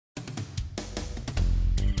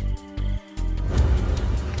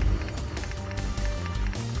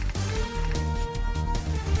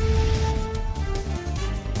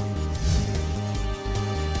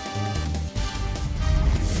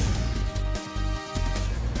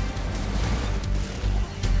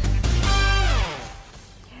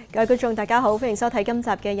各位觀眾，大家好，歡迎收睇今集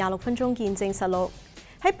嘅26分鐘見證實錄。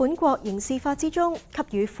喺本國刑事法之中，給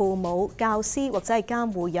予父母、教師或者係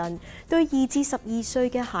監護人對2至12歲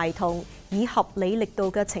嘅孩童，以合理力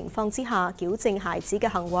度嘅情況之下矯正孩子嘅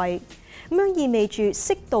行為，咁樣意味住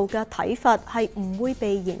適度嘅體罰係唔會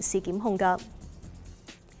被刑事檢控㗎。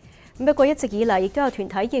不過一直以嚟，亦都有團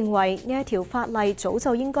體認為呢一條法例早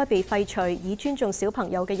就應該被廢除，以尊重小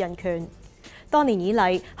朋友嘅人權。多年以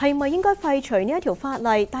嚟，係咪應該廢除呢一條法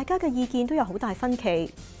例？大家嘅意見都有好大分歧。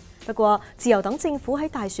不過，自由黨政府喺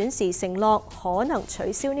大選時承諾可能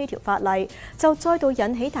取消呢條法例，就再度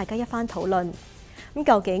引起大家一番討論。咁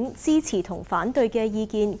究竟支持同反對嘅意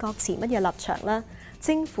見各持乜嘢立場呢？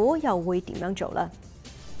政府又會點樣做呢？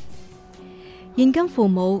現今父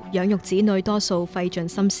母養育子女多數費盡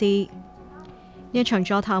心思。呢一場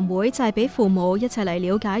座談會就係俾父母一齊嚟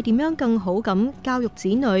了解點樣更好咁教育子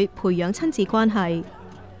女，培養親子關係。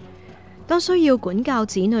當需要管教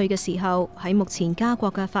子女嘅時候，喺目前加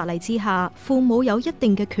國嘅法例之下，父母有一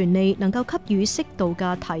定嘅權利能夠給予適度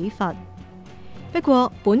嘅體罰。不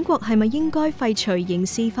過，本國係咪應該廢除刑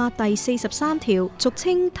事法第43條，俗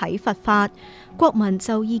稱體罰法？國民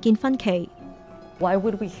就意見分歧。Why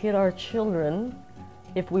would we hit our children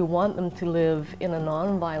if we want them to live in a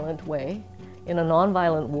non-violent way, in a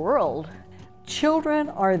non-violent world? Children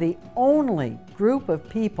are the only group of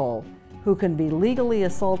people who can be legally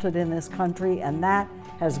assaulted in this country, and that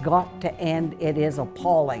has got to end. It is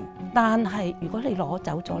appalling. 但係如果你攞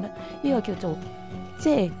走咗咧，呢個叫做即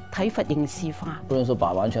係體罰刑事化。不能說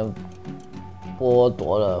把完全剝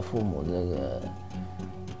奪了父母這個，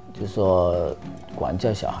就是說管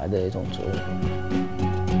教小孩的一種責任。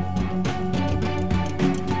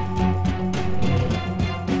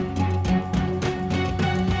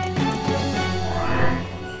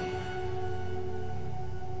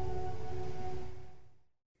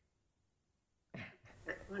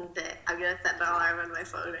Monday. I'm gonna set an alarm on my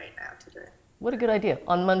phone right now to do it. What a good idea.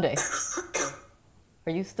 On Monday.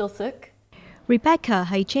 Are you still sick? Rebecca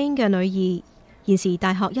係 Jane 嘅女兒，現時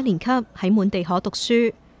大學1年級，喺滿地可讀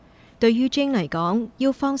書。對於 Jane 嚟講，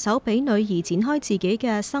要放手俾女兒展開自己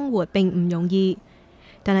嘅生活並唔容易，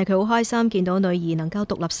但係佢好開心見到女兒能夠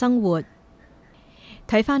獨立生活。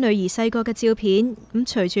睇返女兒細個嘅照片，咁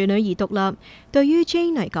隨住女兒獨立，對於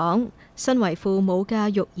Jane 嚟講，身為父母嘅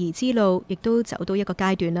育兒之路亦都走到一個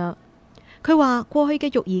階段啦。佢話過去嘅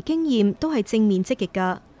育兒經驗都係正面積極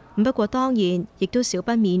㗎，不過當然亦都少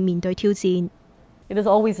不免面對挑戰。It is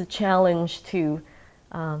always a challenge to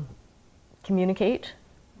communicate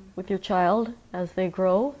with your child as they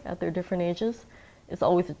grow at their different ages. It's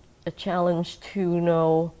always a challenge to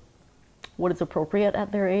know what is appropriate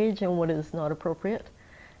at their age and what is not appropriate.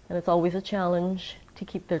 And it's always a challenge to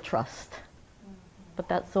keep their trust. But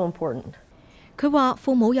that's so important. 佢話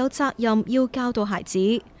父母有責任要教導孩子，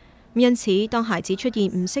因此當孩子出現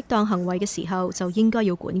唔適當行為嘅時候，就應該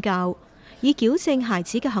要管教，以矯正孩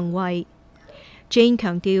子嘅行為。Jane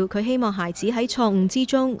強調佢希望孩子喺錯誤之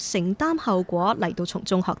中承擔後果嚟到從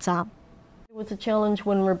中學習。It was a challenge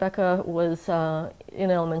when Rebecca was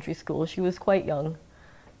in elementary school. She was quite young,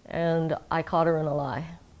 and I caught her in a lie.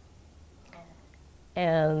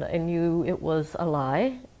 And I knew it was a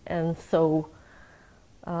lie, and so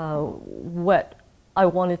what I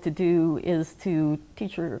wanted to do is to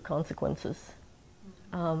teach her consequences.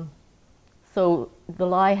 So the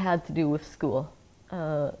lie had to do with school.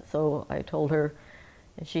 So I told her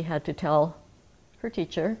she had to tell her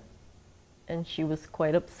teacher, and she was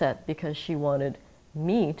quite upset because she wanted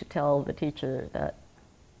me to tell the teacher that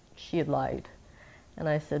she had lied. And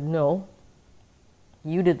I said, no,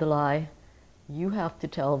 you did the lie. You have to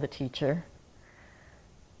tell the teacher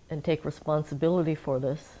and take responsibility for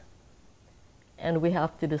this. And we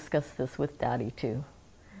have to discuss this with Daddy too.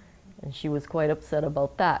 And she was quite upset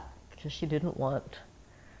about that because she didn't want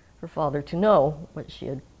her father to know what she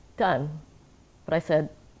had done. But I said,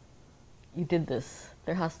 you did this.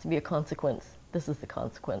 There has to be a consequence. This is the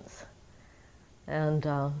consequence. And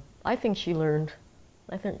I think she learned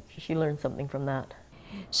something from that.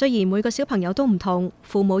 雖然每個小朋友都唔同，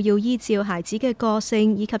父母要依照孩子嘅個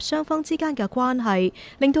性以及雙方之間嘅關係，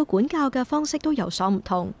令到管教嘅方式都有所唔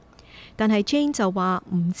同。但係 Jane 就話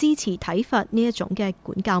唔支持體罰呢一種嘅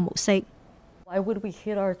管教模式。Why would we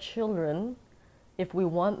hit our children if we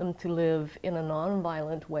want them to live in a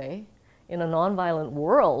non-violent way, in a non-violent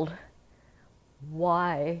world?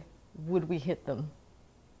 Why would we hit them?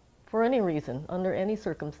 For any reason, under any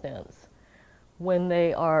circumstance. When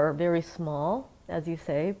they are very small, as you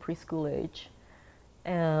say, preschool age,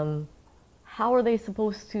 how are they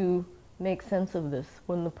supposed to make sense of this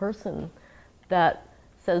when the person that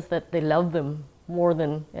says that they love them more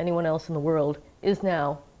than anyone else in the world is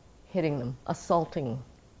now hitting them, assaulting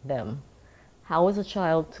them. How is a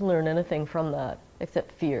child to learn anything from that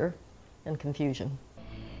except fear and confusion?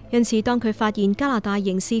 因此，當佢發現加拿大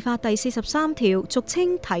刑事法第43條俗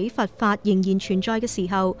稱體罰法仍然存在嘅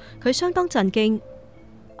時候，佢相當震驚。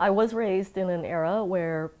I was raised in an era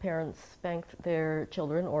where parents spanked their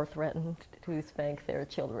children or threatened to spank their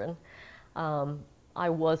children. I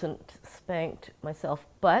wasn't spanked myself,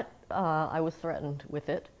 but I was threatened with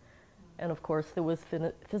it. And of course, there was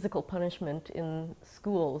physical punishment in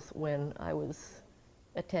schools when I was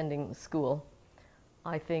attending school.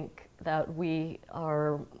 I think that we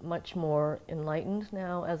are much more enlightened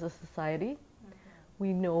now as a society.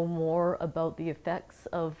 We know more about the effects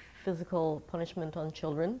of physical punishment on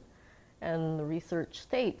children, and the research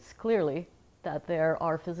states clearly that there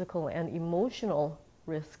are physical and emotional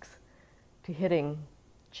risks to hitting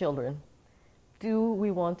children. Do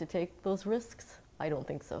we want to take those risks? I don't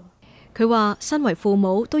think so. 佢話：身為父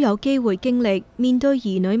母都有機會經歷面對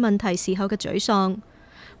兒女問題時候嘅沮喪，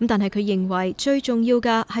但係佢認為最重要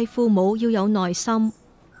嘅係父母要有耐心。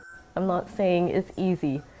I'm not saying it's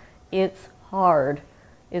easy. It's hard.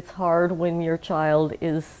 It's hard when your child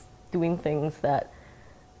is doing things that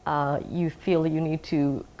you feel you need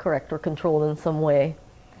to correct or control in some way.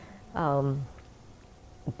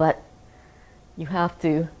 But you have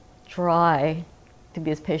to try to be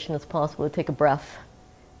as patient as possible, to take a breath,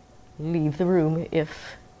 leave the room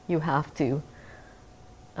if you have to.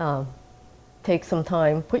 Take some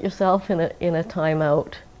time, put yourself in a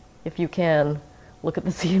timeout if you can, look at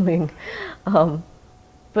the ceiling.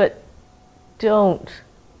 But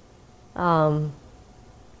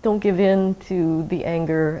don't give in to the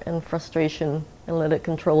anger and frustration and let it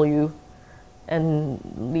control you and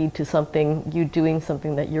lead to you doing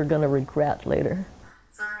something that you're going to regret later.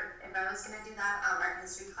 So if I was going to do that art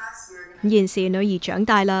history class, we were going to... 現時女兒長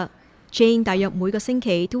大啦 ，Jane 大約每個星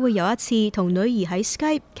期都會有一次同女兒喺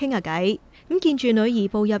Skype 傾下偈。咁見住女兒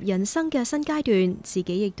步入人生嘅新階段，自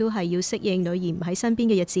己亦都係要適應女兒唔喺身邊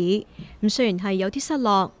嘅日子。咁雖然係有啲失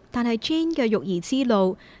落，但係 Jane 嘅育兒之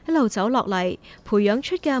路一路走落嚟，培養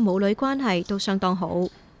出嘅母女關係都相當好。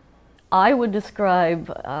I would describe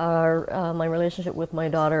my relationship with my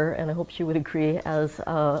daughter, and I hope she would agree, as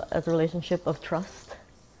a relationship of trust.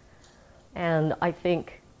 And I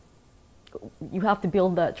think you have to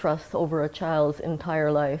build that trust over a child's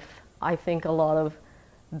entire life. I think a lot of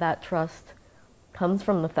that trust comes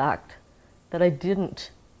from the fact that I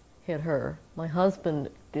didn't hit her. My husband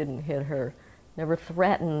didn't hit her, never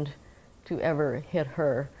threatened to ever hit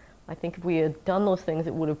her. I think if we had done those things,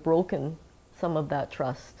 it would have broken some of that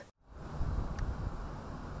trust.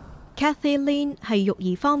 Kathy Lin 係育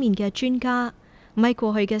兒方面嘅專家，喺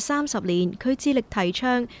過去嘅30年，佢致力提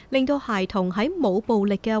倡令到孩童喺冇暴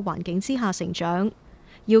力嘅環境之下成長，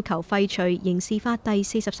要求廢除刑事法第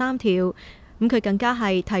43條。咁佢更加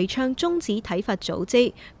係提倡終止體罰組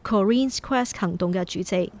織 Corinne's Quest 行動嘅主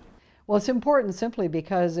席。Well, it's important simply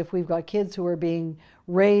because if we've got kids who are being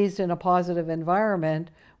raised in a positive environment,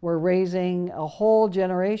 we're raising a whole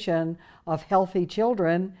generation of healthy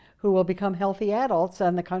children who will become healthy adults,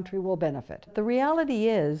 and the country will benefit. The reality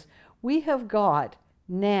is we have got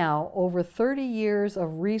now over 30 years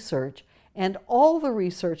of research, and all the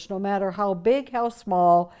research, no matter how big, how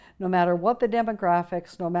small, no matter what the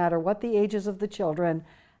demographics, no matter what the ages of the children,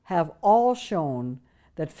 have all shown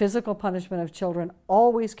that physical punishment of children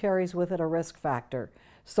always carries with it a risk factor.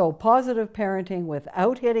 So positive parenting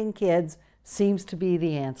without hitting kids seems to be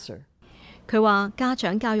the answer. 佢話家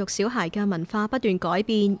長教育小孩嘅文化不斷改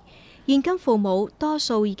變，現今父母多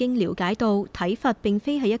數已經了解到體罰並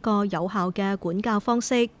非係一個有效嘅管教方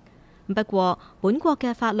式。不過本國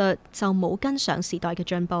嘅法律就冇跟上時代嘅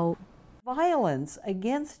進步。Violence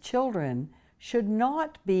against children should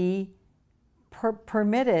not be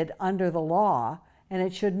permitted under the law, and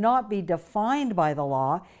it should not be defined by the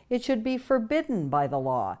law. It should be forbidden by the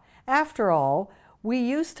law. After all, we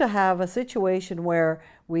used to have a situation where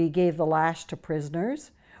we gave the lash to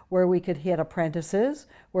prisoners, where we could hit apprentices,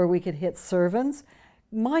 where we could hit servants.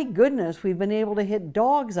 My goodness, we've been able to hit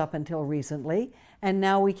dogs up until recently, and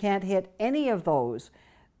now we can't hit any of those.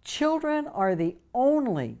 Children are the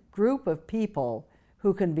only group of people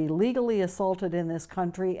who can be legally assaulted in this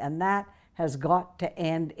country, and that has got to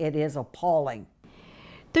end. It is appalling.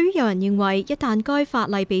 對於有人認為一旦該法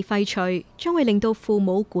例被廢除，將會令到父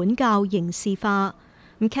母管教刑事化，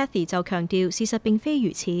咁 Kathy 就強調事實並非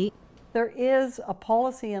如此。There is a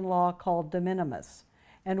policy in law called de minimis,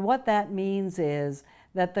 and what that means is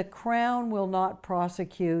that the Crown will not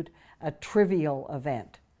prosecute a trivial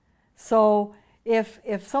event. So if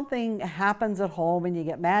something happens at home and you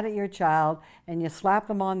get mad at your child and you slap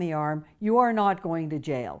them on the arm, you are not going to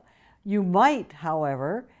jail. You might,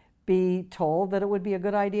 however, be told that it would be a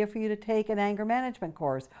good idea for you to take an anger management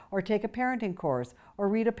course, or take a parenting course, or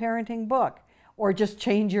read a parenting book, or just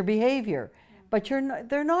change your behavior. But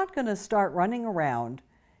they're not going to start running around,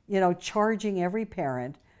 charging every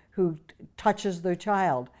parent who touches their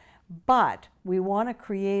child. But we want to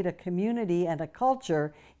create a community and a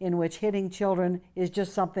culture in which hitting children is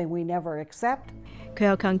just something we never accept. 佢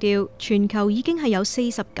又強調，全球已經係有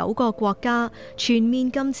49個國家全面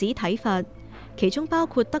禁止體罰，其中包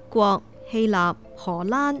括德國、希臘、荷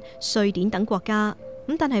蘭、瑞典等國家。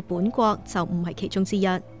但係本國就唔係其中之一。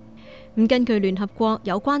根據聯合國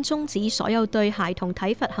有關終止所有對孩童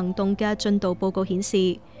體罰行動嘅進度報告顯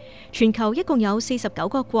示，全球一共有49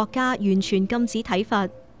個國家完全禁止體罰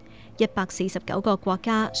，149個國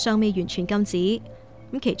家尚未完全禁止。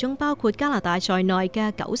其中包括加拿大在內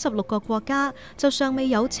嘅96個國家就尚未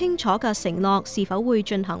有清楚嘅承諾是否會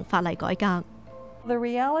進行法例改革。The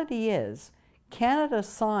reality is, Canada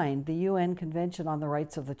signed the UN Convention on the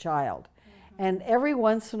Rights of the Child. And every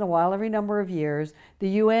once in a while, every number of years,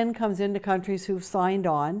 the UN comes into countries who've signed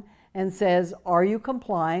on and says, are you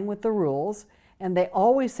complying with the rules? And they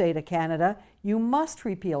always say to Canada, you must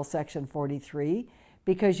repeal Section 43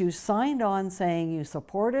 because you signed on saying you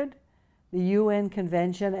supported the UN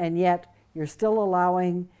Convention, and yet you're still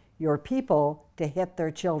allowing your people to hit their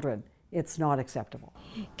children. It's not acceptable.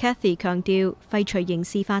 Kathy 強調，廢除刑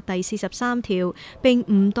事法第43條並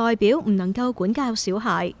唔代表唔能夠管教小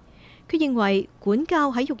孩。佢認為管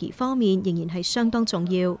教喺育兒方面仍然係相當重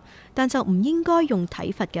要，但就唔應該用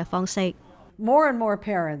體罰嘅方式。More and more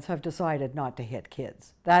parents have decided not to hit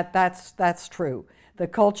kids. That's true. The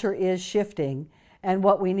culture is shifting, and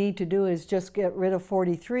what we need to do is just get rid of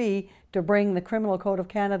 43 to bring the Criminal Code of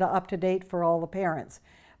Canada up to date for all the parents.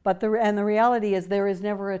 But the reality is there is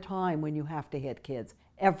never a time when you have to hit kids,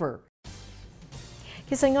 ever.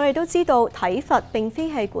 其實我哋都知道體罰並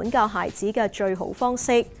非係管教孩子嘅最好方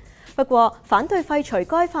式。不過，反對廢除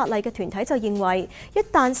該法例嘅團體就認為，一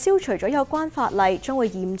旦消除咗有關法例，將會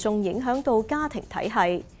嚴重影響到家庭體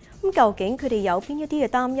系。究竟佢哋有邊一啲嘅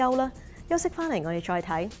擔憂呢？休息返嚟，我哋再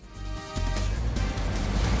睇。